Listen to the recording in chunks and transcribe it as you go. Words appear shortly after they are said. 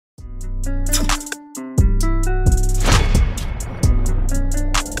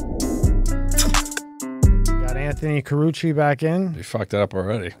Anthony Carucci back in. You fucked it up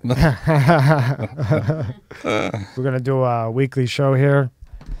already. We're going to do a weekly show here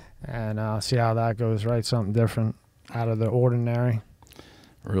and see how that goes, right? Something different, out of the ordinary.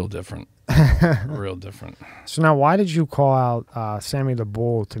 Real different. Real different. So now, why did you call out Sammy the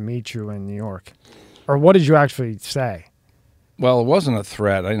Bull to meet you in New York? Or what did you actually say? Well, it wasn't a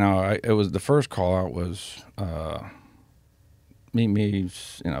threat. I know it was the first call out was meet me,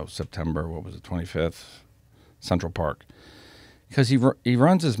 September, what was it, 25th? Central Park, because he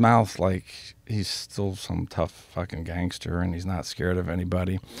runs his mouth like he's still some tough fucking gangster and he's not scared of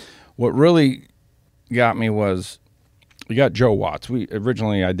anybody. What really got me was we got Joe Watts.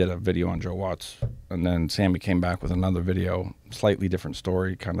 Originally I did a video on Joe Watts, and then Sammy came back with another video, slightly different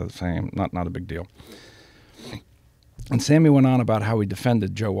story, kind of the same, not a big deal. And Sammy went on about how he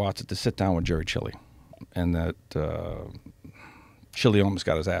defended Joe Watts at the sit down with Jerry Chili, and that Chili almost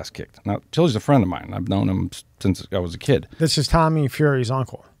got his ass kicked. Now, Chili's a friend of mine. I've known him since I was a kid. This is Tommy Fury's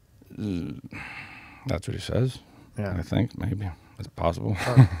uncle. That's what he says. Yeah. I think, maybe. It's possible.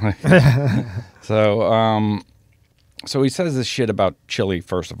 Oh. So he says this shit about Chili,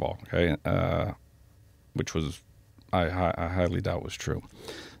 first of all, okay, which was, I highly doubt was true.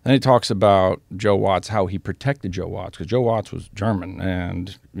 Then he talks about Joe Watts, how he protected Joe Watts, because Joe Watts was German,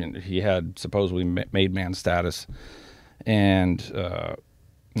 and he had supposedly made man status. And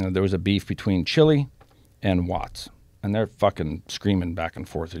there was a beef between Chili and Watts, and they're fucking screaming back and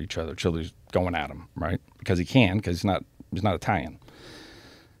forth at each other. Chili's going at him, right? Because he can, because he's not Italian.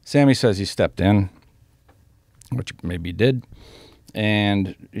 Sammy says he stepped in, which maybe he did,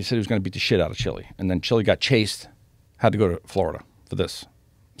 and he said he was going to beat the shit out of Chili. And then Chili got chased, had to go to Florida for this.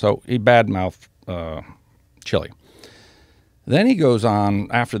 So he badmouthed Chili. Then he goes on,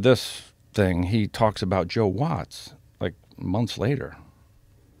 after this thing, he talks about Joe Watts, months later,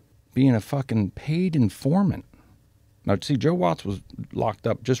 being a fucking paid informant. Now, see, Joe Watts was locked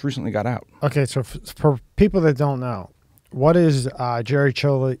up, just recently got out. Okay, so for people that don't know, what is Jerry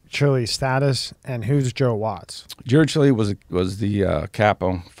Chili's status, and who's Joe Watts? Jerry Chili was the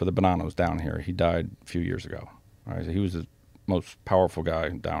capo for the Bonanos down here. He died a few years ago. All right, so he was the most powerful guy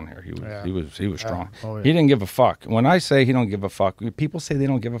down here. He was strong. Oh, yeah. He didn't give a fuck. When I say he don't give a fuck, people say they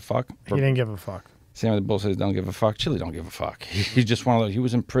don't give a fuck. He didn't give a fuck. Sammy the Bull says don't give a fuck. Chili don't give a fuck. He's just one of those. He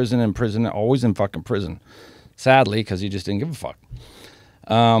was in prison, always in fucking prison. Sadly, because he just didn't give a fuck.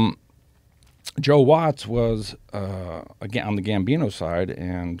 Joe Watts was again on the Gambino side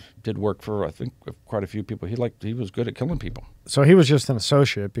and did work for, I think, quite a few people. He was good at killing people. So he was just an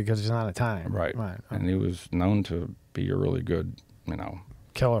associate because he's not Italian. Right. And he was known to be a really good,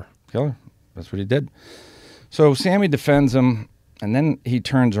 killer. That's what he did. So Sammy defends him, and then he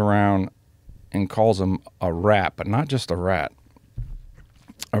turns around and calls him a rat, but not just a rat.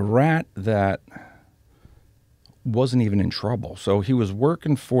 A rat that wasn't even in trouble. So he was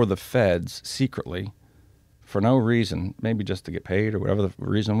working for the feds secretly for no reason, maybe just to get paid or whatever the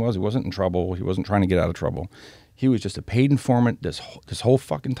reason was. He wasn't in trouble. He wasn't trying to get out of trouble. He was just a paid informant this whole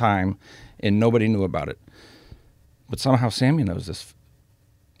fucking time, and nobody knew about it. But somehow Sammy knows this.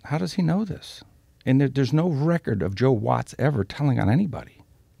 How does he know this? And there's no record of Joe Watts ever telling on anybody.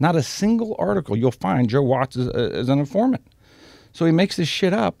 Not a single article you'll find Joe Watts is an informant. So he makes this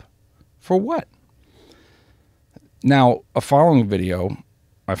shit up for what? Now, a following video,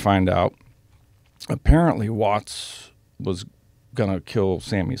 I find out, apparently Watts was going to kill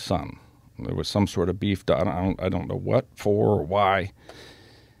Sammy's son. There was some sort of beef. I don't know what for or why.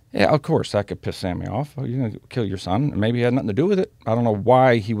 Yeah, of course, that could piss Sammy off. Oh, you're going to kill your son. Maybe he had nothing to do with it. I don't know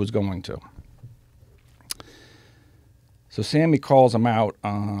why he was going to. So Sammy calls him out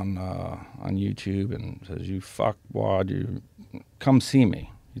on YouTube and says, "You fuckwad, you come see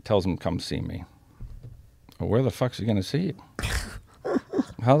me." He tells him, "Come see me." Well, where the fuck's he going to see you?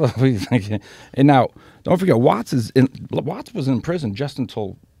 How the fuck are you thinking? And now, don't forget, Watts was in prison just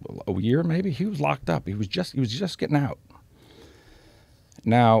until a year, maybe. He was locked up. He was just getting out.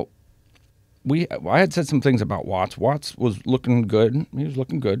 Now, I had said some things about Watts. Watts was looking good. He was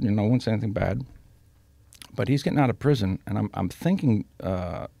looking good. No one said anything bad. But he's getting out of prison, and I'm thinking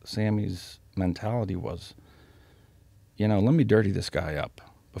Sammy's mentality was, let me dirty this guy up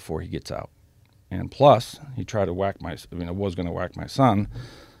before he gets out. And plus, he tried to was going to whack my son,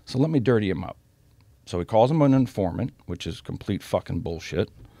 so let me dirty him up. So he calls him an informant, which is complete fucking bullshit.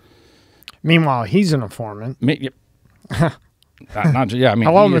 Meanwhile, he's an informant. Hello,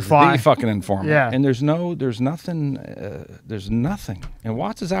 he's the fucking informant. Yeah. And there's nothing. And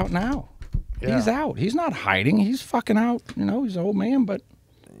Watts is out now. Yeah. He's out. He's not hiding. He's fucking out. He's an old man, but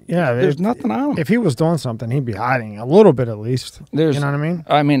Yeah, there's nothing on him. If he was doing something, he'd be hiding a little bit at least. You know what I mean?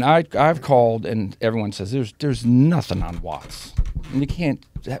 I mean, I've called and everyone says there's nothing on Watts. And you can't.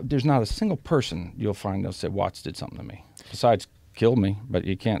 There's not a single person you'll find that'll say Watts did something to me besides killed me. But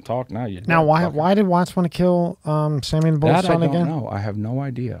you can't talk now. Now why did Watts want to kill Sammy the Bull Gravano again? I don't know. I have no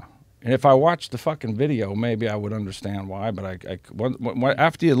idea. And if I watched the fucking video, maybe I would understand why. But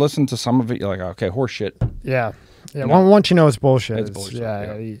after you listen to some of it, you're like, okay, horse shit. Yeah. Yeah. Once you know it's bullshit, it's bullshit.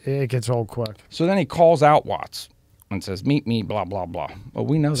 Yeah, it gets old quick. So then he calls out Watts and says, meet me, blah, blah, blah. Well,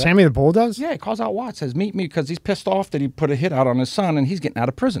 we know that. Sammy the Bull does? Yeah, he calls out Watts, says, meet me, because he's pissed off that he put a hit out on his son and he's getting out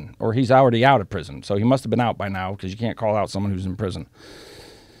of prison. Or he's already out of prison. So he must have been out by now because you can't call out someone who's in prison.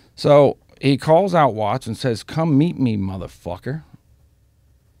 So he calls out Watts and says, come meet me, motherfucker.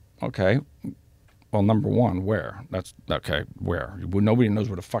 Okay. Well, number one, where? That's okay. Where? Nobody knows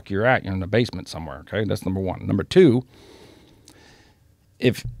where the fuck you're at. You're in the basement somewhere. Okay. That's number one. Number two,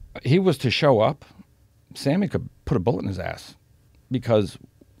 if he was to show up, Sammy could put a bullet in his ass because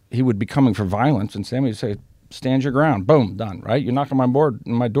he would be coming for violence, and Sammy would say, stand your ground. Boom. Done. Right. You knock on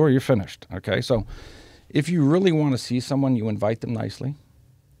my door, you're finished. Okay. So if you really want to see someone, you invite them nicely.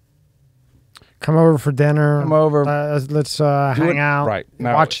 Come over for dinner. Come over. Let's hang out. Right.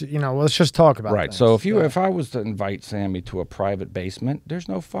 Now, watch. Let's just talk about. Right. Things. So if I was to invite Sammy to a private basement, there's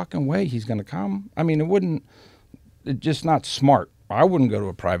no fucking way he's going to come. I mean, it's just not smart. I wouldn't go to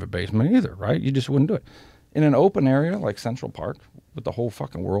a private basement either. Right. You just wouldn't do it. In an open area like Central Park, with the whole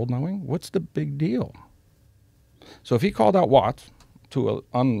fucking world knowing, what's the big deal? So if he called out Watts to an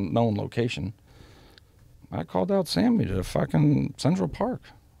unknown location, I called out Sammy to fucking Central Park.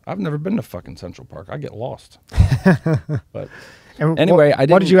 I've never been to fucking Central Park. I get lost. But anyway,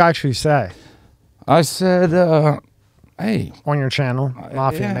 what did you actually say? I said, hey. On your channel,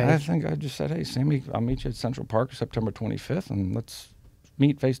 Mafia Made. I think I just said, hey, Sammy, I'll meet you at Central Park September 25th, and let's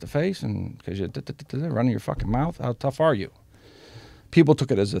meet face to face, and because you're running your fucking mouth, how tough are you? People took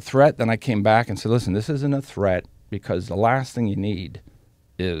it as a threat. Then I came back and said, listen, this isn't a threat because the last thing you need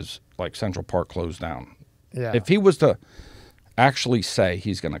is like Central Park closed down. Yeah. If he was to actually say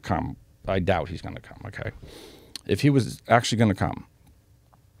he's going to come, I doubt he's going to come, okay? If he was actually going to come,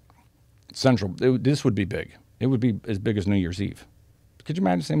 this would be big. It would be as big as New Year's Eve. Could you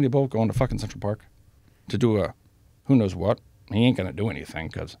imagine Sammy the Bull going to fucking Central Park to do a who knows what? He ain't going to do anything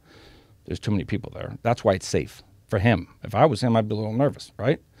because there's too many people there. That's why it's safe for him. If I was him, I'd be a little nervous,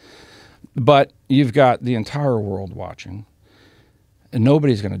 right? But you've got the entire world watching, and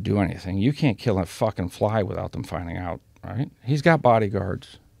nobody's going to do anything. You can't kill a fucking fly without them finding out. Right? He's got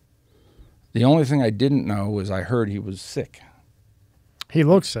bodyguards. The only thing I didn't know was I heard he was sick. He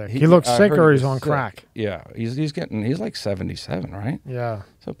looks sick. He looks sick or he's on sick. crack. Yeah, he's like 77, right? Yeah.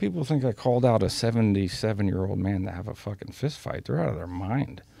 So people think I called out a 77-year-old man to have a fucking fist fight. They're out of their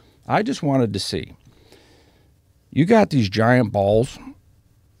mind. I just wanted to see. You got these giant balls,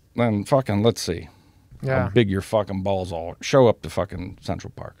 then fucking let's see how big your fucking balls are. Show up to fucking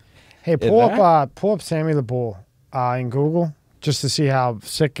Central Park. Hey, pull up Sammy the Bull. In Google, just to see how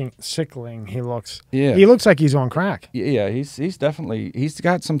sickling he looks. Yeah, he looks like he's on crack. Yeah, he's definitely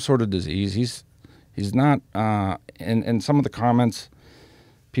got some sort of disease. He's not. And some of the comments,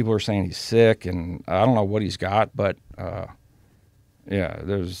 people are saying he's sick, and I don't know what he's got, but yeah,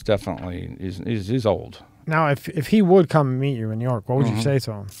 there's definitely he's old. Now, if he would come meet you in New York, what would you say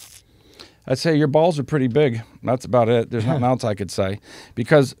to him? I'd say your balls are pretty big. That's about it. There's nothing else I could say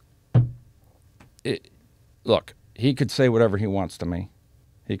because look. He could say whatever he wants to me.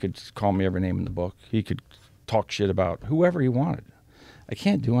 He could call me every name in the book. He could talk shit about whoever he wanted. I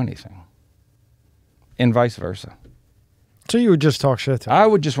can't do anything. And vice versa. So you would just talk shit to him? I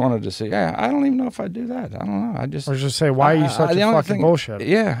would just wanted to say, yeah, I don't even know if I'd do that. I don't know. Or just say, why are you such a fucking bullshit?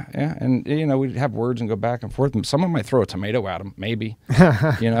 Yeah. And, we'd have words and go back and forth. And someone might throw a tomato at him, maybe.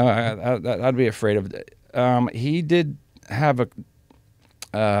 I'd be afraid of it. He did have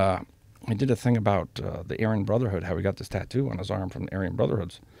he did a thing about the Aryan Brotherhood, how he got this tattoo on his arm from the Aryan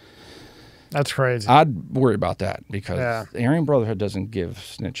Brotherhoods. That's crazy. I'd worry about that because the Aryan Brotherhood doesn't give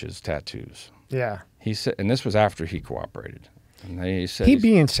snitches tattoos. Yeah. He said, and this was after he cooperated. And they said he'd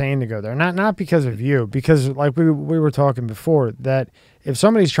be insane to go there, not because of you, because like we were talking before, that if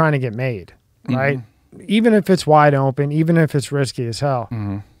somebody's trying to get made, right, even if it's wide open, even if it's risky as hell,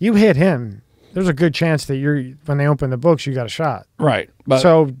 you hit him, there's a good chance that when they open the books, you got a shot. Right. But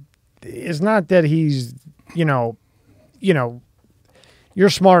so it's not that he's, you're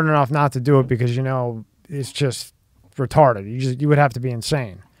smart enough not to do it because, it's just retarded. You would have to be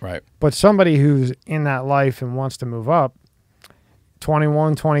insane. Right. But somebody who's in that life and wants to move up,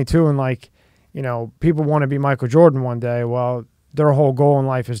 21, 22, and people want to be Michael Jordan one day. Well, their whole goal in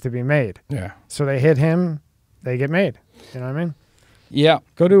life is to be made. Yeah. So they hit him, they get made. You know what I mean? Yeah.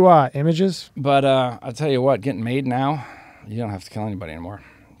 Go to images. But I'll tell you what, getting made now, you don't have to kill anybody anymore.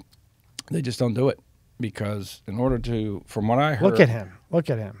 They just don't do it because in order to, from what I heard. Look at him. Look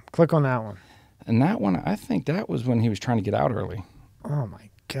at him. Click on that one. And that one, I think that was when he was trying to get out early. Oh, my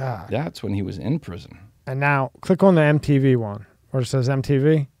God. That's when he was in prison. And now click on the MTV one where it says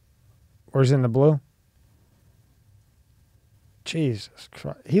MTV. Where's in the blue? Jesus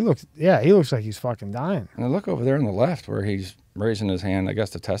Christ. He looks like he's fucking dying. And look over there on the left where he's raising his hand, I guess,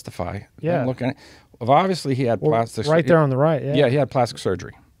 to testify. Yeah. I'm looking at, well, obviously he had plastic right there on the right. Yeah. Yeah, he had plastic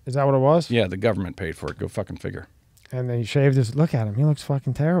surgery. Is that what it was? Yeah, the government paid for it. Go fucking figure. And then he shaved his. Look at him. He looks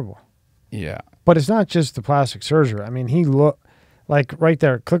fucking terrible. Yeah. But it's not just the plastic surgery. I mean, he like right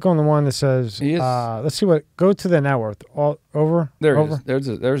there. Click on the one that says. Let's see what. Go to the net worth. All over. There over. it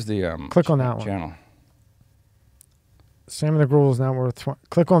is. There's the. Click on that one. Channel. Sammy the Bull's net worth.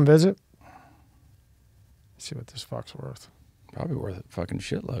 Click on visit. Let's see what this fuck's worth. Probably worth a fucking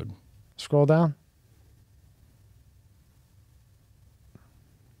shitload. Scroll down.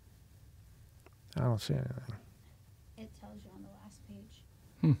 I don't see anything. It tells you on the last page.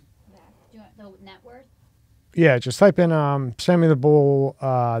 That. Do you want the net worth? Yeah, just type in Sammy the Bull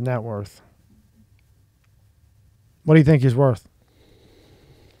net worth. What do you think he's worth?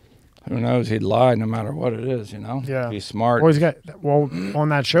 Who knows? He'd lie no matter what it is, you know? Yeah. He's smart. Well, on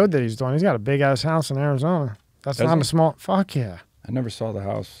that show that he's doing, he's got a big ass house in Arizona. That's Does not he? a small. Fuck yeah. I never saw the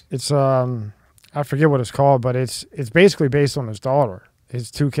house. It's I forget what it's called, but it's basically based on his daughter,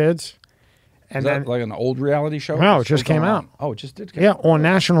 his 2 kids. And Is that then like an old reality show? No, Or it just still came going out. on? Oh, it just did come yeah, out. on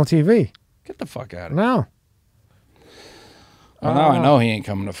national TV. Get the fuck out of here. No. Well, now I know he ain't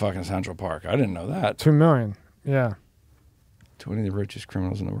coming to fucking Central Park. I didn't know that. 2 million. Yeah. 20 of the richest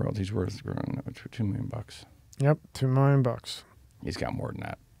criminals in the world. He's worth $2 million. Yep. $2 million. He's got more than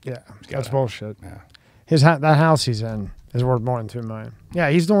that. Yeah. got That's it. bullshit. Yeah. That house he's in is worth more than $2 million. Yeah,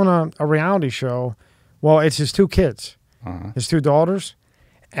 he's doing a reality show. Well, it's his 2 kids, his 2 daughters,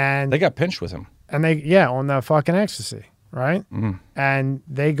 and They got pinched with him. on the fucking ecstasy, right? Mm. And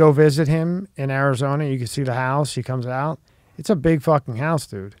they go visit him in Arizona. You can see the house. He comes out. It's a big fucking house,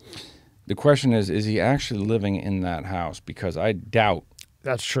 dude. The question is he actually living in that house? Because I doubt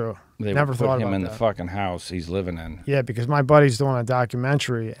That's true. they Never would thought put him about in that. the fucking house he's living in. Yeah, because my buddy's doing a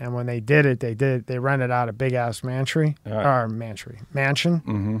documentary, and when they did it, they rented out a big ass mansion,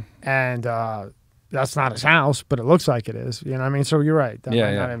 Mm-hmm. and that's not his house, but it looks like it is. You know what I mean? So you're right. That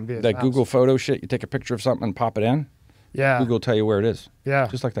might not even be his That house. Google photo shit, you take a picture of something and pop it in, Yeah. Google will tell you where it is. Yeah.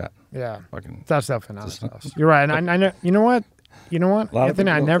 Just like that. Yeah. Fucking That's definitely not his house. You're right. And I know, you know what? Anthony,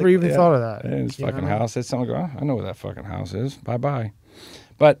 I never even thought of that. His You know fucking what I mean? house. It's someone go, oh, I know where that fucking house is. Bye-bye.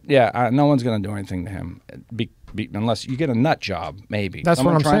 But, yeah, no one's going to do anything to him unless you get a nut job, maybe. That's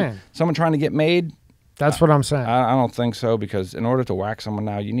what I'm saying. Someone trying to get made, That's what I'm saying. I don't think so, because in order to whack someone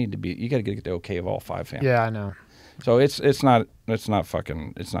now, you got to get the okay of all 5 families. Yeah, I know. So it's not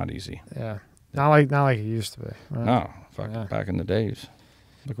easy. Yeah. Not like it used to be. Right? No, back in the days.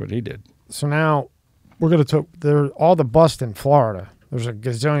 Look what he did. So now we're going to talk. They're all the busts in Florida. There's a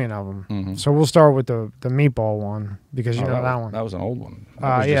gazillion of them. Mm-hmm. So we'll start with the meatball one because you know that one. That was an old one.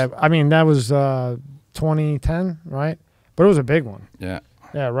 Yeah, I mean that was 2010, right? But it was a big one. Yeah.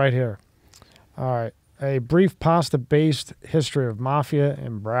 Yeah, right here. All right. A brief pasta-based history of mafia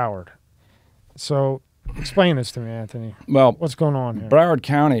in Broward. So explain this to me, Anthony. Well, What's going on here? Broward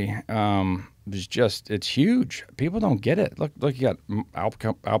County it's huge. People don't get it. Look, you got Al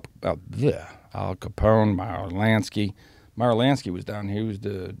Capone, Meyer Lansky. Meyer Lansky was down here. He was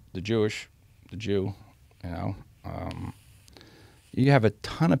the Jew, you know. You have a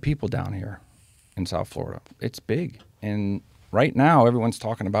ton of people down here in South Florida. It's big. And right now, everyone's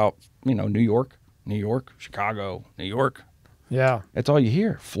talking about, New York, Chicago, New York. Yeah. That's all you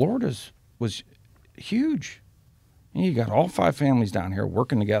hear. Florida's was huge. You got all 5 families down here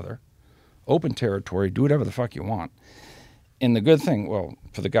working together, open territory, do whatever the fuck you want. And the good thing, well,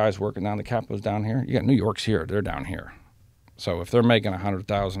 for the guys working down the Capitals down here, you got New York's here. They're down here. So if they're making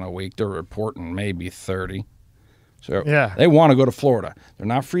 $100,000 a week, they're reporting maybe 30. So Yeah. they want to go to Florida. They're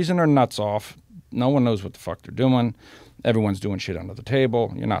not freezing their nuts off. No one knows what the fuck they're doing. Everyone's doing shit under the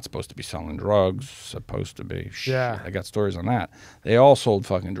table. You're not supposed to be selling drugs. Supposed to be. Shit, Yeah. I got stories on that. They all sold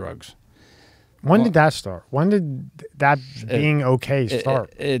fucking drugs. When did that start? When did that being okay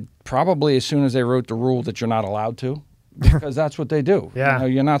start? It probably as soon as they wrote the rule that you're not allowed to, because that's what they do. Yeah.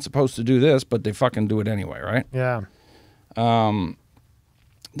 You're not supposed to do this, but they fucking do it anyway, right? Yeah.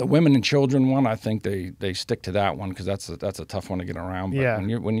 The women and children one, I think they stick to that one because that's a tough one to get around. But Yeah.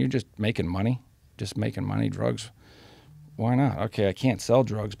 when you're just making money, drugs Why not? Okay, I can't sell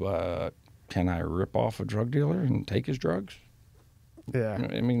drugs, but can I rip off a drug dealer and take his drugs? Yeah.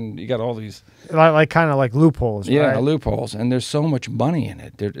 I mean, you got all these Like kind of like loopholes. yeah, right? loopholes, and there's so much money in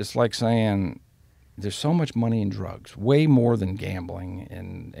it. It's like saying there's so much money in drugs, way more than gambling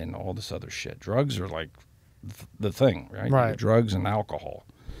and all this other shit. Drugs are like the thing, right? Right. Drugs and alcohol.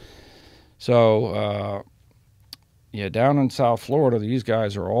 So, yeah, down in South Florida, these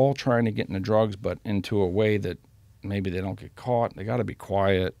guys are all trying to get into drugs, but into a way that maybe they don't get caught. They got to be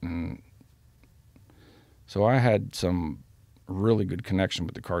quiet. And so I had some really good connection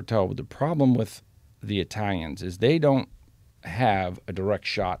with the cartel. But the problem with the Italians is they don't have a direct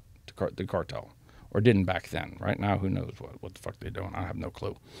shot to the cartel, or didn't back then. Right now, who knows what the fuck they're doing? I have no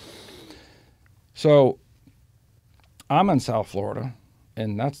clue. So I'm in South Florida,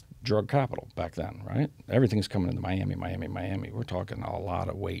 and that's drug capital back then, right? Everything's coming into Miami, Miami, Miami. We're talking a lot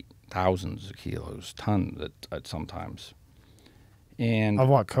of weight, thousands of kilos, tons at sometimes. And Of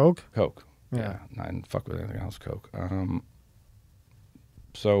what, coke? Coke. Yeah. I didn't fuck with anything else, Coke.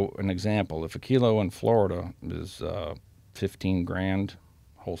 So an example, if a kilo in Florida is 15 grand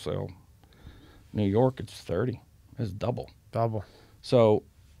wholesale, New York it's 30. It's double. Double. So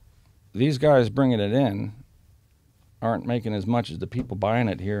these guys bringing it in aren't making as much as the people buying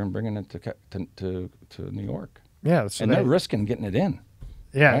it here and bringing it to New York. Yeah. So And they're risking getting it in.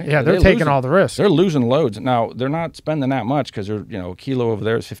 yeah, right? yeah, they're They're taking losing- all the risks. They're losing loads. Now, they're not spending that much because they're, a kilo over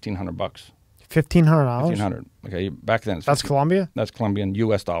there is $1,500. $1,500. $1,500. Okay, back then it's That's 50 Colombia? That's Colombian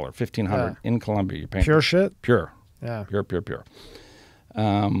US dollar. $1,500 Yeah. in Colombia. You're paying Pure shit? pure. Yeah. Pure.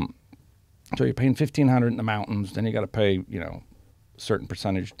 So you're paying $1,500 in the mountains. Then you got to pay, certain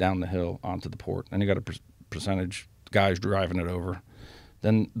percentage down the hill onto the port. Then you got a percentage guys driving it over.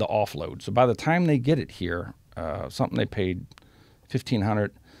 Then the offload. So by the time they get it here, something they paid $1,500,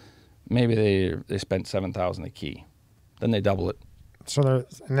 maybe they spent $7,000 a key. Then they double it. So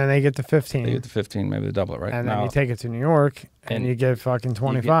and then they get to 15. They get to 15, maybe they double it, right? And now, then you take it to New York and and you get fucking you get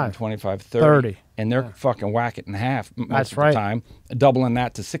 25. 25, 30. And they're fucking whack it in half most That's of right. the time, doubling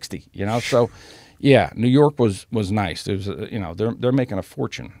that to 60, So, yeah, New York was nice. There's, they're making a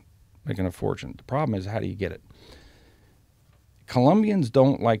fortune, The problem is, how do you get it? Colombians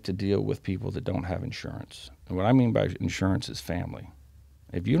don't like to deal with people that don't have insurance. And what I mean by insurance is family.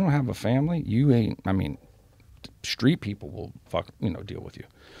 If you don't have a family, you ain't, street people will deal with you.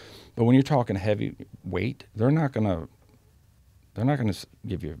 But when you're talking heavy weight, they're not gonna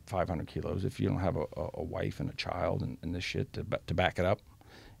give you 500 kilos if you don't have a wife and a child and this shit to back it up,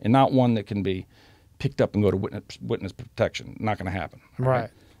 and not one that can be picked up and go to witness protection. Not gonna happen. Right.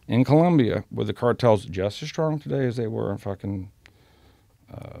 In Colombia, where the cartels just as strong today as they were in fucking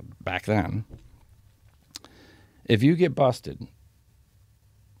back then, if you get busted,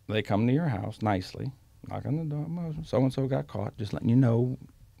 they come to your house nicely, knock on the door, so-and-so got caught, just letting you know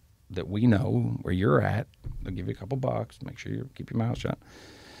that we know where you're at. They'll give you a couple bucks, make sure you keep your mouth shut.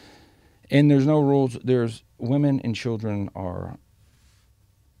 And there's no rules. There's women and children are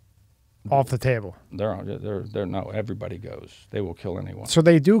Off the table. they're no, everybody goes. They will kill anyone. So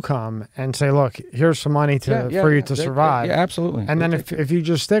they do come and say, look, here's some money for you to survive. Yeah, absolutely. And then if you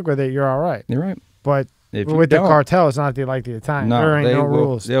just stick with it, you're all right. You're right. But If you with the don't- cartel, it's not like the Italian. There ain't no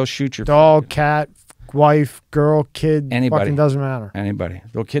rules. They'll shoot your Dog, cat, wife, girl, kid, Anybody. fucking doesn't matter. Anybody.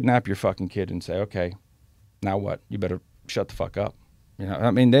 They'll kidnap your fucking kid and say, okay, now what? You better shut the fuck up.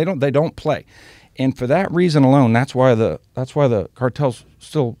 They don't play. And for that reason alone, that's why the cartel's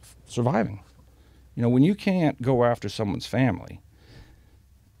still surviving. When you can't go after someone's family,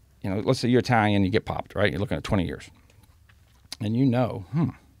 let's say you're Italian, you get popped, right? You're looking at 20 years. And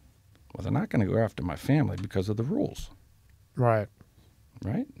well, they're not going to go after my family because of the rules. Right.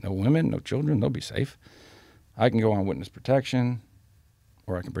 Right? No women, no children, they'll be safe. I can go on witness protection,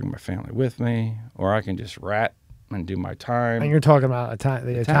 or I can bring my family with me, or I can just rat and do my time. And you're talking about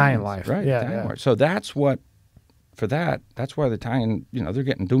the Italian life. Right? Yeah. Italian Yeah. life. So that's why the Italian, they're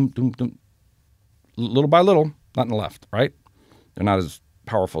getting doom, little by little, not in the left, right? They're not as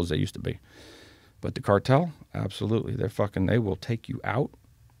powerful as they used to be. But the cartel, absolutely. They will take you out.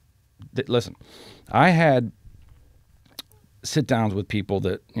 Listen, I had sit-downs with people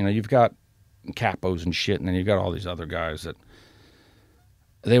that, you've got capos and shit, and then you've got all these other guys that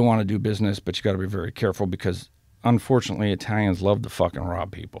they want to do business, but you got to be very careful because, unfortunately, Italians love to fucking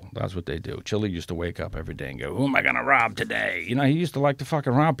rob people. That's what they do. Chili used to wake up every day and go, who am I going to rob today? He used to like to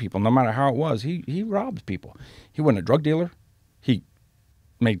fucking rob people no matter how it was. He robbed people. He wasn't a drug dealer. He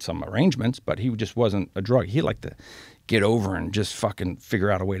made some arrangements, but he just wasn't a drug. He liked to get over and just fucking figure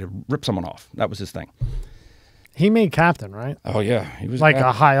out a way to rip someone off. That was his thing. He made captain, right? Oh yeah, he was Like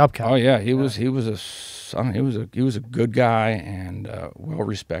a high up captain. Oh yeah, he was a son. He was a good guy and well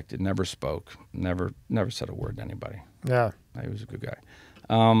respected. Never spoke. Never said a word to anybody. Yeah. He was a good guy.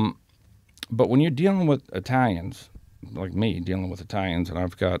 But when you're dealing with Italians, like me, dealing with Italians, and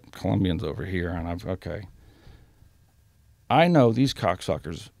I've got Colombians over here, and I know these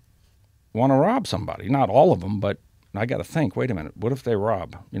cocksuckers want to rob somebody. Not all of them, but I got to think. Wait a minute. What if they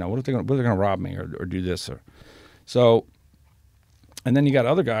rob? What if they're going to rob me or do this so? And then you got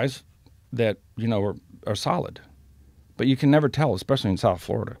other guys that are solid, but you can never tell, especially in South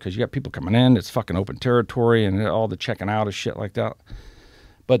Florida, because you got people coming in. It's fucking open territory and all the checking out of shit like that.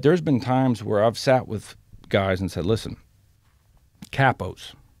 But there's been times where I've sat with guys and said, "Listen,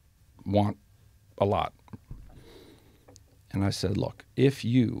 capos want a lot," and I said, "Look, if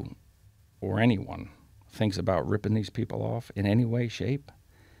you or anyone thinks about ripping these people off in any way, shape,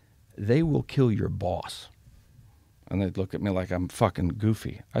 they will kill your boss." And they'd look at me like I'm fucking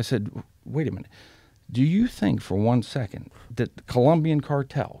goofy. I said, "Wait a minute. Do you think for 1 second that the Colombian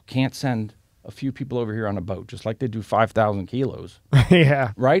cartel can't send a few people over here on a boat, just like they do 5,000 kilos?"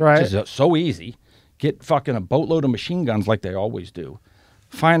 Yeah. Right? Right. Which is so easy. Get fucking a boatload of machine guns like they always do.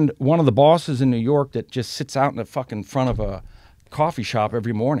 Find one of the bosses in New York that just sits out in the fucking front of a coffee shop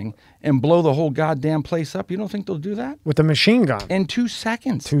every morning and blow the whole goddamn place up. You don't think they'll do that? With a machine gun. In 2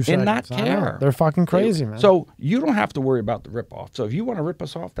 seconds. 2 seconds. And not I know. care. They're fucking crazy, man. So you don't have to worry about the rip-off. So if you want to rip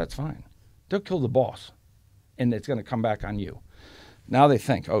us off, that's fine. They'll kill the boss. And it's going to come back on you. Now they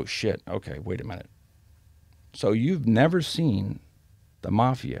think, oh, shit, okay, wait a minute. So you've never seen the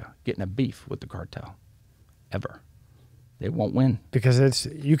mafia getting a beef with the cartel. Ever. They won't win. Because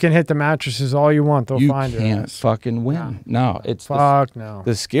you can hit the mattresses all you want. They'll find you your can't ass. fucking win. No, it's no.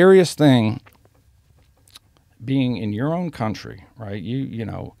 The scariest thing being in your own country, right? You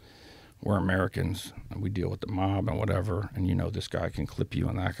know, we're Americans and we deal with the mob and whatever, and this guy can clip you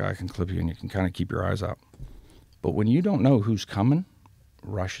and that guy can clip you and you can kind of keep your eyes out. But when you don't know who's coming,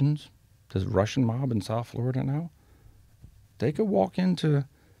 Russians, there's a Russian mob in South Florida now, they could walk into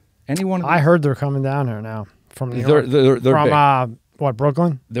anyone. I heard they're coming down here now. From New York. They're from big.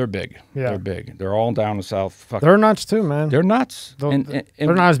 Brooklyn? They're big. Yeah. They're big. They're all down the south. They're nuts too, man. They're nuts. They're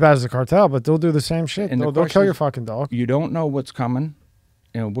not as bad as the cartel, but they'll do the same shit. They'll kill your fucking dog. You don't know what's coming,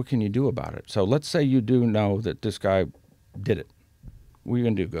 and what can you do about it? So let's say you do know that this guy did it. What are you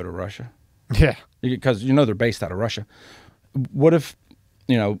going to do, go to Russia? Yeah. Because they're based out of Russia. What if,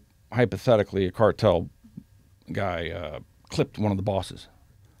 hypothetically, a cartel guy clipped one of the bosses?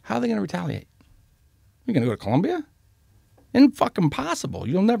 How are they going to retaliate? You're going to go to Colombia? Impossible.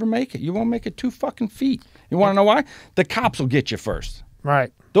 You'll never make it. You won't make it 2 fucking feet. You want to know why? The cops will get you first.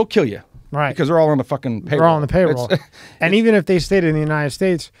 Right. They'll kill you. Right. Because they're all on the fucking payroll. They're all on the payroll. And even if they stayed in the United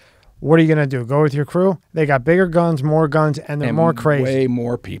States, what are you going to do? Go with your crew? They got bigger guns, more guns, and they're more crazy. Way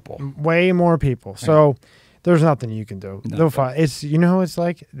more people. Way more people. So there's nothing you can do. No. They'll fight. It's it's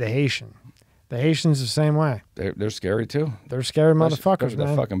like the Haitian. The Haitians the same way. They're scary too. They're scary motherfuckers, man.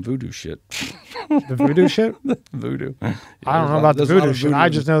 That fucking voodoo shit. The voodoo shit? Voodoo. I don't know about the voodoo shit. I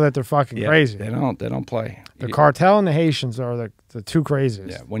just know that they're fucking crazy. They don't play. The cartel and the Haitians are the two craziest.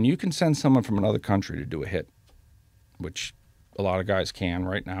 Yeah. When you can send someone from another country to do a hit, which a lot of guys can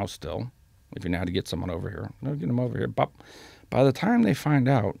right now still, if you know how to get someone over here, get them over here. But by the time they find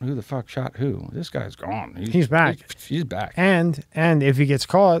out who the fuck shot who, this guy's gone. He's back. He's back. And if he gets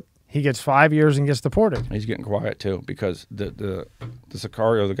caught, he gets 5 years and gets deported. He's getting quiet too because the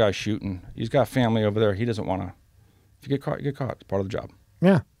Sicario, the guy shooting, he's got family over there. He doesn't want to. If you get caught, you get caught. It's part of the job.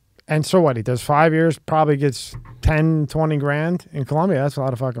 Yeah. And so what? He does 5 years, probably gets 10, 20 grand in Colombia. That's a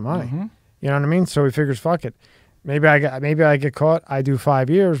lot of fucking money. Mm-hmm. You know what I mean? So he figures, fuck it. Maybe I get caught. I do 5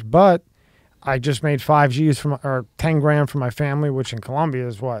 years, but I just made 5 G's or 10 grand for my family, which in Colombia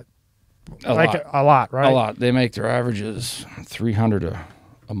is what? A lot, right? A lot. They make their averages 300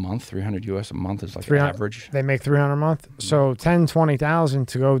 a month, 300 US a month is like an average. They make 300 a month. So 10, 20,000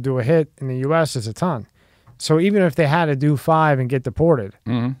 to go do a hit in the US is a ton. So even if they had to do 5 and get deported,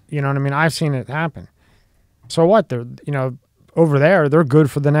 you know what I mean? I've seen it happen. So what? They're, over there, they're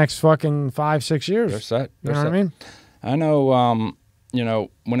good for the next fucking 5, 6 years. They're set. You know what I mean? I know,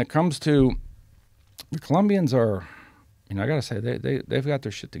 when it comes to the Colombians are, I got to say, they've got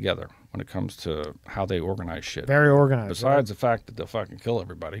their shit together when it comes to how they organize shit. Very organized. Besides the fact that they'll fucking kill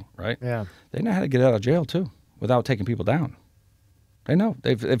everybody, right? Yeah. They know how to get out of jail, too, without taking people down. They know.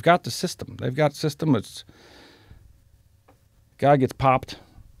 They've got the system. They've got system. It's guy gets popped,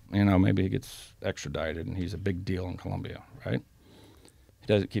 maybe he gets extradited, and he's a big deal in Colombia, right? He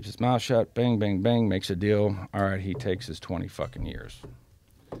does it, keeps his mouth shut, bang, bang, bang, makes a deal. All right, he takes his 20 fucking years.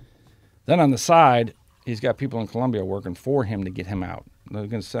 Then on the side, he's got people in Colombia working for him to get him out. They're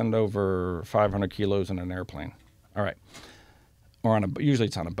going to send over 500 kilos in an airplane. All right. Or usually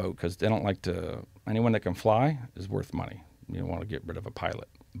it's on a boat because they don't like to, anyone that can fly is worth money. You don't want to get rid of a pilot.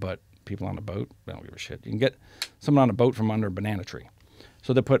 But people on a boat, they don't give a shit. You can get someone on a boat from under a banana tree.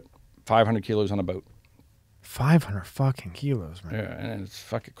 So they put 500 kilos on a boat. 500 fucking kilos, man. Yeah, and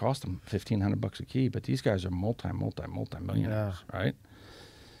it cost them $1,500 a key. But these guys are multi-millionaires, right?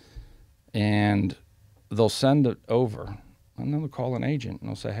 And they'll send it over, and then they'll call an agent, and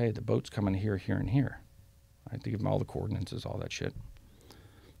they'll say, hey, the boat's coming here, here, and here. Right? They give them all the coordinates, all that shit.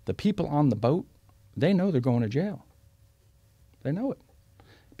 The people on the boat, they know they're going to jail. They know it.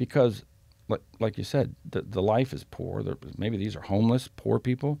 Because, like you said, the life is poor. Maybe these are homeless, poor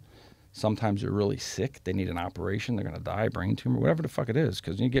people. Sometimes they're really sick. They need an operation. They're going to die, brain tumor, whatever the fuck it is.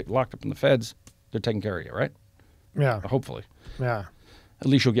 Because when you get locked up in the feds, they're taking care of you, right? Yeah. Hopefully. Yeah. At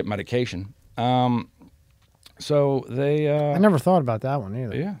least you'll get medication. So they... I never thought about that one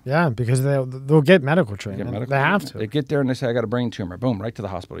either. Yeah. Yeah, because they'll get medical training. They have to. They get there and they say, I got a brain tumor. Boom, right to the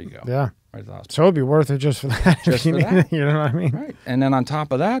hospital you go. Yeah. Right to the hospital. So it'd be worth it just for that. Just for that. You know what I mean? Right. And then on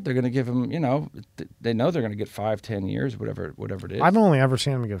top of that, they're going to give them, they know they're going to get 5, 10 years, whatever it is. I've only ever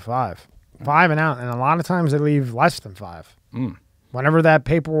seen them get 5. 5 and out. And a lot of times they leave less than 5. Whenever that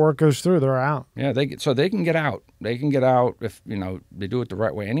paperwork goes through, they're out. Yeah, they can get out. They can get out if, they do it the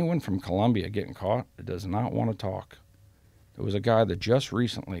right way. Anyone from Colombia getting caught does not want to talk. There was a guy that just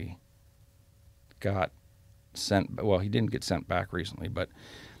recently got sent, well, he didn't get sent back recently, but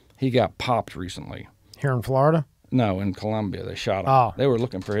he got popped recently. Here in Florida? No, in Colombia. They shot him. Oh. They were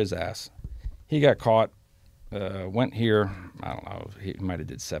looking for his ass. He got caught, went here, I don't know, he might have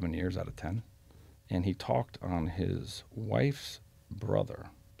did 7 years out of 10. And he talked on his wife's brother.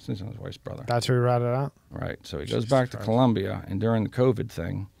 His wife's brother. That's who he ratted out? Right. So he goes back to Colombia, and during the COVID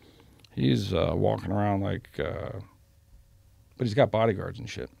thing, he's walking around like, but he's got bodyguards and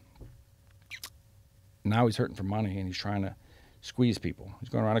shit. Now he's hurting for money, and he's trying to squeeze people. He's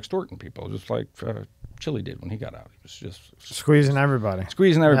going around extorting people, just like Chili did when he got out. He was just squeezing everybody.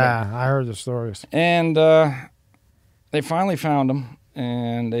 Squeezing everybody. Yeah, I heard the stories. And they finally found him,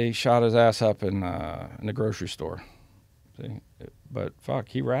 and they shot his ass up in the grocery store. See? But fuck,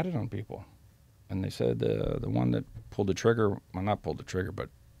 he ratted on people. And they said the one that pulled the trigger, well, not pulled the trigger, but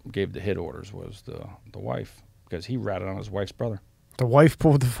gave the hit orders was the wife, because he ratted on his wife's brother. The wife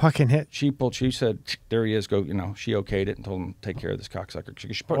pulled the fucking hit? She said, there he is, go, she okayed it and told him, take care of this cocksucker.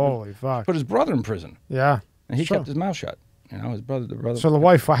 She put his brother in prison. Yeah. And he kept his mouth shut. His brother, the brother. So the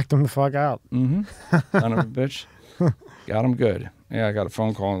wife whacked him the fuck out. Mm-hmm. Son of a bitch. Got him good. Yeah, I got a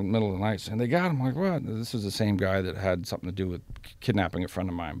phone call in the middle of the night saying they got him. I'm like, what? This is the same guy that had something to do with kidnapping a friend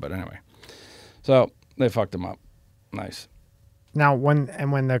of mine. But anyway, so they fucked him up. Nice. Now, when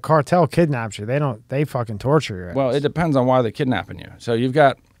the cartel kidnaps you, they fucking torture your ass. Well, it depends on why they're kidnapping you. So you've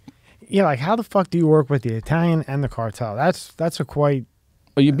got... Yeah, like how the fuck do you work with the Italian and the cartel? That's a quite...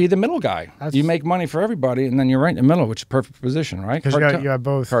 Well, you be the middle guy. You make money for everybody, and then you're right in the middle, which is a perfect position, right? Because you have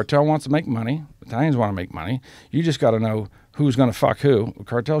both. Cartel wants to make money. Italians want to make money. You just got to know who's going to fuck who.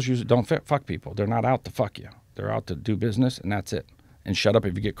 Cartels usually don't fuck people. They're not out to fuck you. They're out to do business, and that's it. And shut up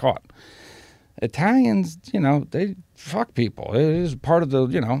if you get caught. Italians, they fuck people. It is part of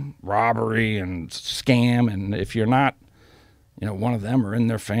the, robbery and scam. And if you're not, one of them or in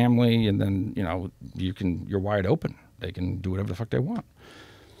their family, and then, you're wide open. They can do whatever the fuck they want.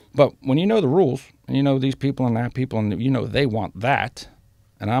 But when you know the rules, and you know these people and that people, and they want that,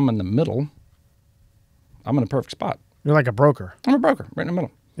 and I'm in the middle, I'm in a perfect spot. You're like a broker. I'm a broker, right in the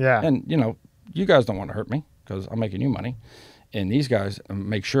middle. Yeah. And, you guys don't want to hurt me because I'm making you money. And these guys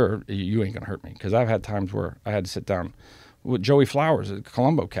make sure you ain't going to hurt me. Because I've had times where I had to sit down with Joey Flowers, the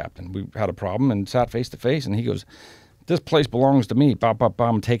Colombo captain. We had a problem and sat face to face, and he goes, this place belongs to me. Bop, bop, bop,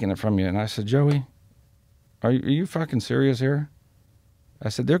 I'm taking it from you. And I said, Joey, are you fucking serious here? I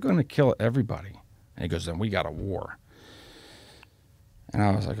said, they're going to kill everybody. And he goes, then we got a war. And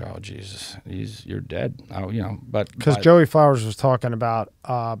I was like, oh, Jesus, you're dead. Oh, but... Because Joey Flowers was talking about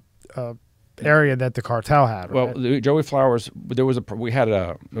area that the cartel had, right? Well, Joey Flowers, there was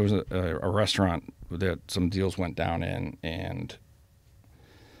a restaurant that some deals went down in, and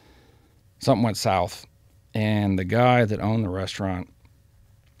something went south. And the guy that owned the restaurant,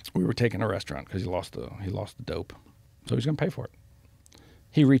 we were taking a restaurant because he lost the dope. So he's going to pay for it.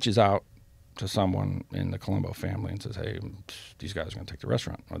 He reaches out to someone in the Colombo family and says, hey, these guys are going to take the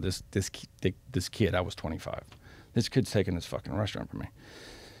restaurant. Or this kid, I was 25. This kid's taking this fucking restaurant from me.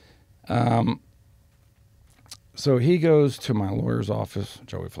 So he goes to my lawyer's office,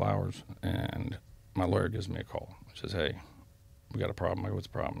 Joey Flowers, and my lawyer gives me a call. He says, hey, we got a problem. I go, what's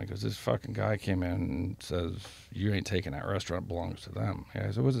the problem? He goes, this fucking guy came in and says, you ain't taking that restaurant, it belongs to them. Yeah,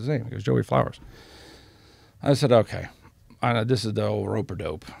 I said, what's his name? He goes, Joey Flowers. I said, okay, I know this is the old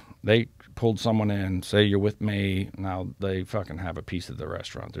rope-a-dope. They pulled someone in, say you're with me, now they fucking have a piece of the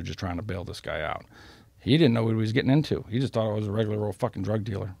restaurant. They're just trying to bail this guy out. He didn't know what he was getting into. He just thought I was a regular old fucking drug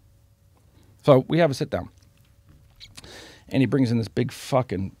dealer. So we have a sit down. And he brings in this big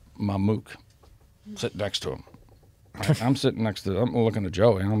fucking mamook sitting next to him. Right? I'm sitting next to, I'm looking at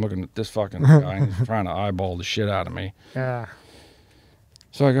Joey, and I'm looking at this fucking guy, and he's trying to eyeball the shit out of me. Yeah.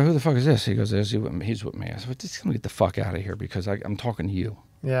 So I go, who the fuck is this? He goes, he's with me. He's with me. I said, well, just gonna get the fuck out of here because I'm talking to you.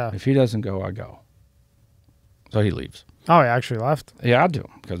 Yeah. If he doesn't go, I go. So he leaves. Oh, he actually left? Yeah, I do.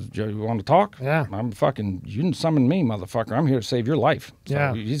 Because you want to talk? Yeah. I'm fucking, you didn't summon me, motherfucker. I'm here to save your life. So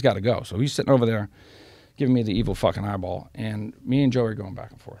yeah. He's got to go. So he's sitting over there giving me the evil fucking eyeball. And me and Joey are going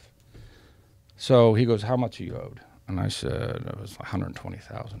back and forth. So he goes, how much are you owed? And I said, it was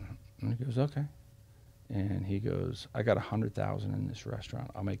 $120,000. And he goes, okay. And he goes, I got $100,000 in this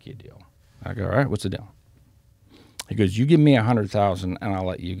restaurant. I'll make you a deal. I go, all right, what's the deal? He goes, you give me $100,000 and I'll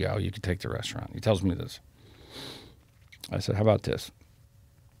let you go. You can take the restaurant. He tells me this. I said, how about this?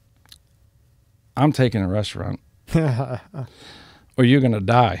 I'm taking a restaurant or you're going to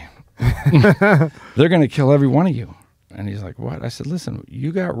die. They're going to kill every one of you. And he's like, what? I said, listen,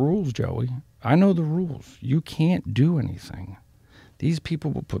 you got rules, Joey. I know the rules. You can't do anything. These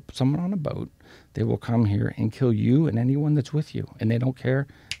people will put someone on a boat. They will come here and kill you and anyone that's with you. And they don't care.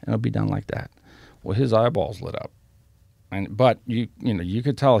 And it'll be done like that. Well, his eyeballs lit up. But you know, you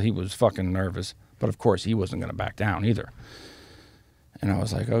could tell he was fucking nervous. But of course, he wasn't going to back down either. And I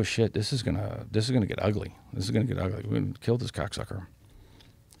was like, "Oh shit, this is gonna get ugly. This is gonna get ugly. We're gonna kill this cocksucker."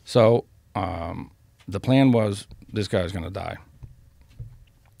 So the plan was this guy's gonna die.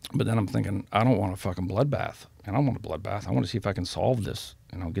 But then I'm thinking, I don't want a fucking bloodbath. I don't want a bloodbath. I want to see if I can solve this.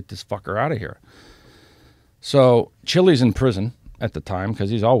 Get this fucker out of here. So Chili's in prison at the time because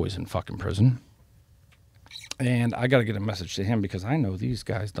he's always in fucking prison. And I got to get a message to him because I know these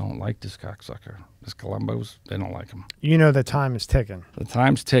guys don't like this cocksucker. This Columbus, they don't like him. You know the time is ticking. The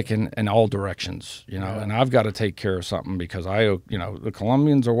time's ticking in all directions, and I've got to take care of something because the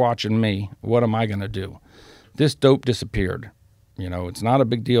Colombians are watching me. What am I going to do? This dope disappeared. It's not a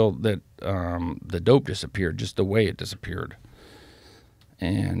big deal that the dope disappeared, just the way it disappeared.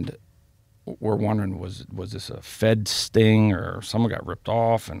 And we're wondering, was this a Fed sting or someone got ripped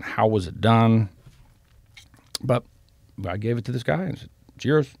off, and how was it done? But I gave it to this guy and said, it's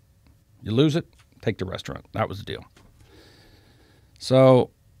yours. You lose it, take the restaurant. That was the deal. So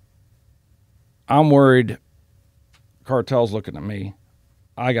I'm worried. Cartel's looking at me.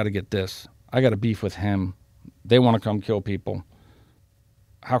 I got to get this. I got to beef with him. They want to come kill people.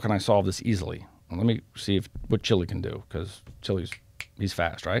 How can I solve this easily? Well, let me see what Chili can do, because he's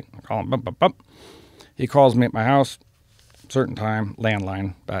fast, right? I call him, bump, bump, bump. He calls me at my house, certain time,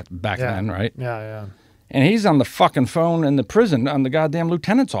 landline, back then, right? Yeah, yeah. And he's on the fucking phone in the prison on the goddamn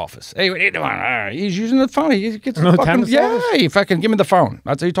lieutenant's office. Hey, what are you doing? He's using the phone. He gets the fucking, he fucking, give me the phone.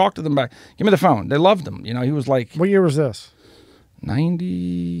 That's how he talked to them back. Give me the phone. They loved him. He was like. What year was this?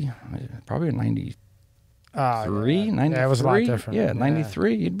 90, probably 93, 93. Yeah, it was a lot different. Yeah,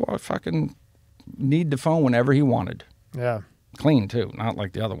 93. He'd fucking need the phone whenever he wanted. Yeah. Clean, too. Not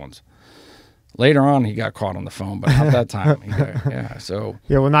like the other ones. Later on, he got caught on the phone, but not that time.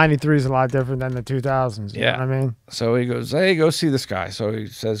 Yeah, well, 93 is a lot different than the 2000s. You know what I mean? So he goes, hey, go see this guy. So he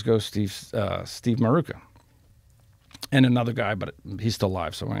says, go Steve Maruka. And another guy, but he's still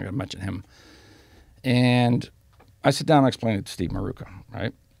alive, so I'm going to mention him. And I sit down and explain it to Steve Maruka,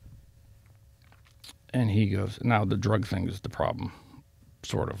 right? And he goes, now the drug thing is the problem,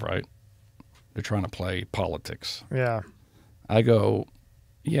 sort of, right? They're trying to play politics. Yeah. I go,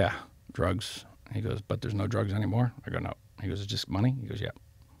 yeah. Drugs. He goes, but there's no drugs anymore? I go, no. He goes, it's just money? He goes, yeah.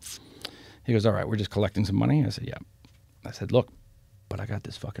 He goes, all right, we're just collecting some money? I said, yeah. I said, look, but I got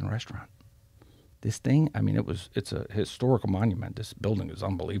this fucking restaurant. This thing, it's a historical monument. This building is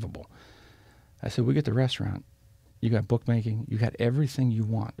unbelievable. I said, we get the restaurant. You got bookmaking. You got everything you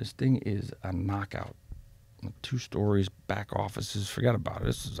want. This thing is a knockout. 2 stories, back offices. Forget about it.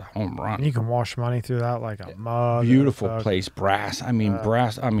 This is a home run. You can wash money through that like a mug. Beautiful place. Brass.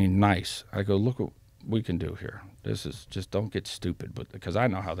 Nice. I go, look what we can do here. This is just, don't get stupid, because I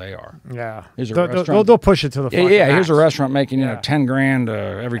know how they are. Yeah. They'll push it to the fucking max. Here's a restaurant making,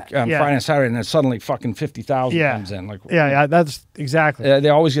 $10,000 on Friday and Saturday, and then suddenly fucking 50,000 comes in. Yeah, that's exactly. They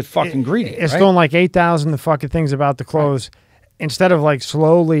always get fucking greedy. It's doing like 8,000, the fucking thing's about to close. Instead of like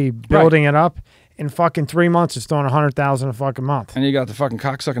slowly building it up, in fucking 3 months it's throwing 100,000 a fucking month. And you got the fucking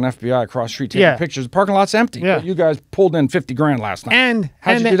cocksucking FBI across the street taking pictures. The parking lot's empty. Yeah. But you guys pulled in 50 grand last night. And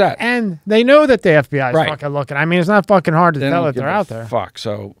how'd you do that? And they know that the FBI is Right. fucking looking. I mean, it's not fucking hard to They tell don't that give they're a out there. Fuck.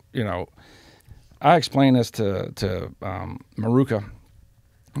 So, you know, I explained this to Maruka.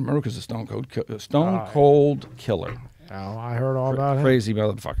 Maruka's a stone cold killer. Oh, I heard all about it. Crazy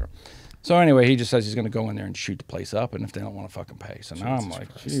motherfucker. So anyway, he just says he's going to go in there and shoot the place up, and if they don't want to fucking pay. So now I'm like,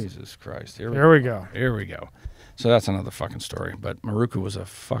 Jesus Christ. Here we go. Here we go. So that's another fucking story. But Maruka was a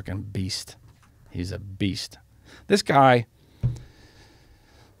fucking beast. He's a beast. This guy, let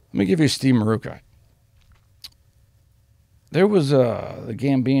me give you Steve Maruka. There was the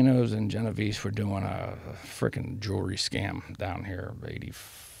Gambinos and Genovese were doing a freaking jewelry scam down here,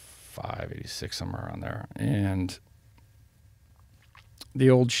 85, 86, somewhere around there. And the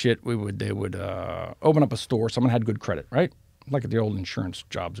old shit, they would open up a store. Someone had good credit, right? Like at the old insurance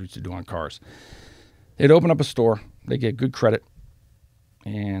jobs we used to do on cars. They'd open up a store. They'd get good credit.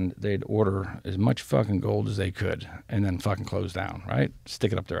 And they'd order as much fucking gold as they could and then fucking close down, right?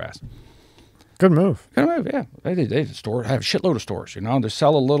 Stick it up their ass. Good move. Good move, yeah. They have a shitload of stores, you know. They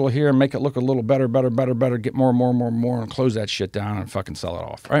sell a little here, make it look a little better, get more, and close that shit down and fucking sell it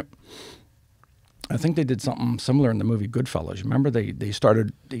off, right? I think they did something similar in the movie Goodfellas. Remember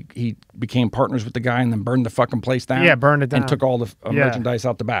he became partners with the guy and then burned the fucking place down? Yeah, burned it down. And took all the merchandise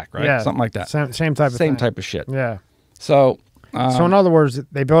out the back, right? Yeah. Something like that. Same type of thing. Same type of shit. Yeah. So in other words,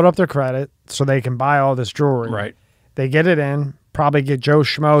 they build up their credit so they can buy all this jewelry. Right. They get it in, probably get Joe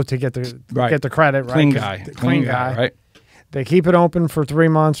Schmo to get the credit, right? Clean guy, right? They keep it open for 3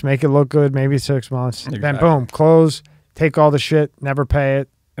 months, make it look good, maybe 6 months. Exactly. Then boom, close, take all the shit, never pay it.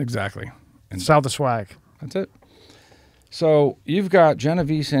 Exactly. And sell the swag. That's it. So you've got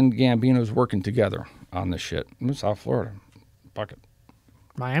Genovese and Gambinos working together on this shit. In South Florida. Bucket.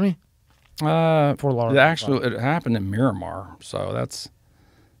 Miami? Fort Lauderdale. It happened in Miramar, so that's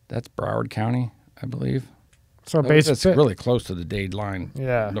Broward County, I believe. So basically, it's really close to the Dade line.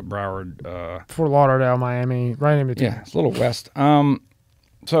 Yeah. The Broward. Fort Lauderdale, Miami, right in between. Yeah, it's a little west.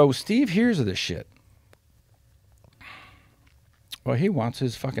 So Steve hears of this shit. Well, he wants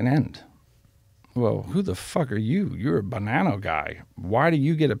his fucking end. Well, who the fuck are you? You're a banana guy. Why do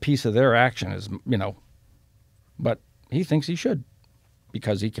you get a piece of their action? But he thinks he should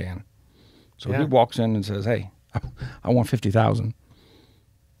because he can. So he walks in and says, "Hey, I want 50,000."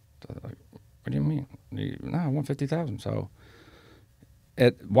 So like, what do you mean? No, I want 50,000. So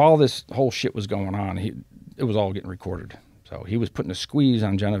while this whole shit was going on, it was all getting recorded. So he was putting a squeeze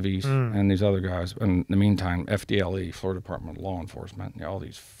on Genovese and these other guys. And in the meantime, FDLE, Florida Department of Law Enforcement, all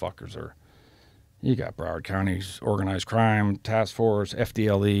these fuckers are. You got Broward County's organized crime task force,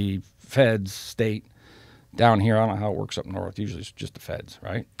 FDLE, feds, state. Down here, I don't know how it works up north. Usually it's just the feds,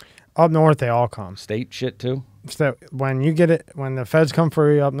 right? Up north, they all come. State shit too. So when you get it, when the feds come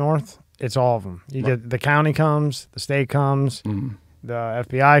for you up north, it's all of them. You get the county comes, the state comes, the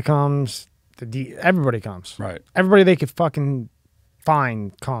FBI comes, everybody comes. Right. Everybody they could fucking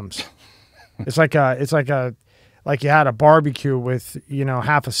find comes. It's like you had a barbecue with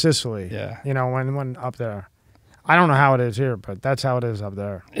half of Sicily. Yeah. When up there. I don't know how it is here, but that's how it is up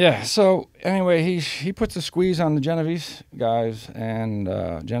there. Yeah. So anyway, he puts a squeeze on the Genovese guys and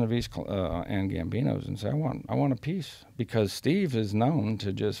Genovese and Gambinos and say, I want a piece because Steve is known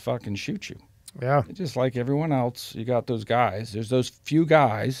to just fucking shoot you. Yeah. Just like everyone else, you got those guys. There's those few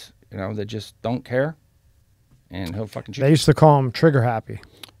guys, that just don't care, and he'll fucking shoot. They used to call him Trigger Happy.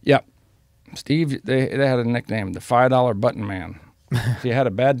 Yep. Steve, they had a nickname, the $5 Button Man. If you had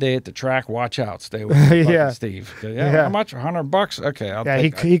a bad day at the track, watch out. Stay with Steve. How much? $100? Okay, I'll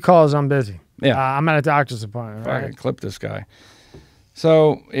take he calls, I'm busy. Yeah. I'm at a doctor's appointment. Fucking clip this guy.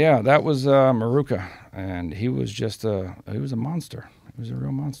 So, yeah, that was Maruka, and he was just he was a monster. He was a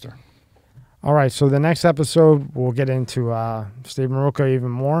real monster. All right, so the next episode, we'll get into Steve Maruka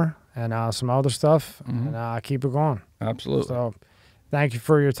even more and some other stuff, and keep it going. Absolutely. So thank you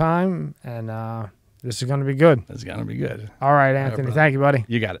for your time, and this is going to be good. It's going to be good. All right, Anthony. Thank you, buddy.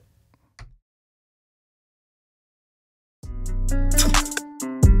 You got it.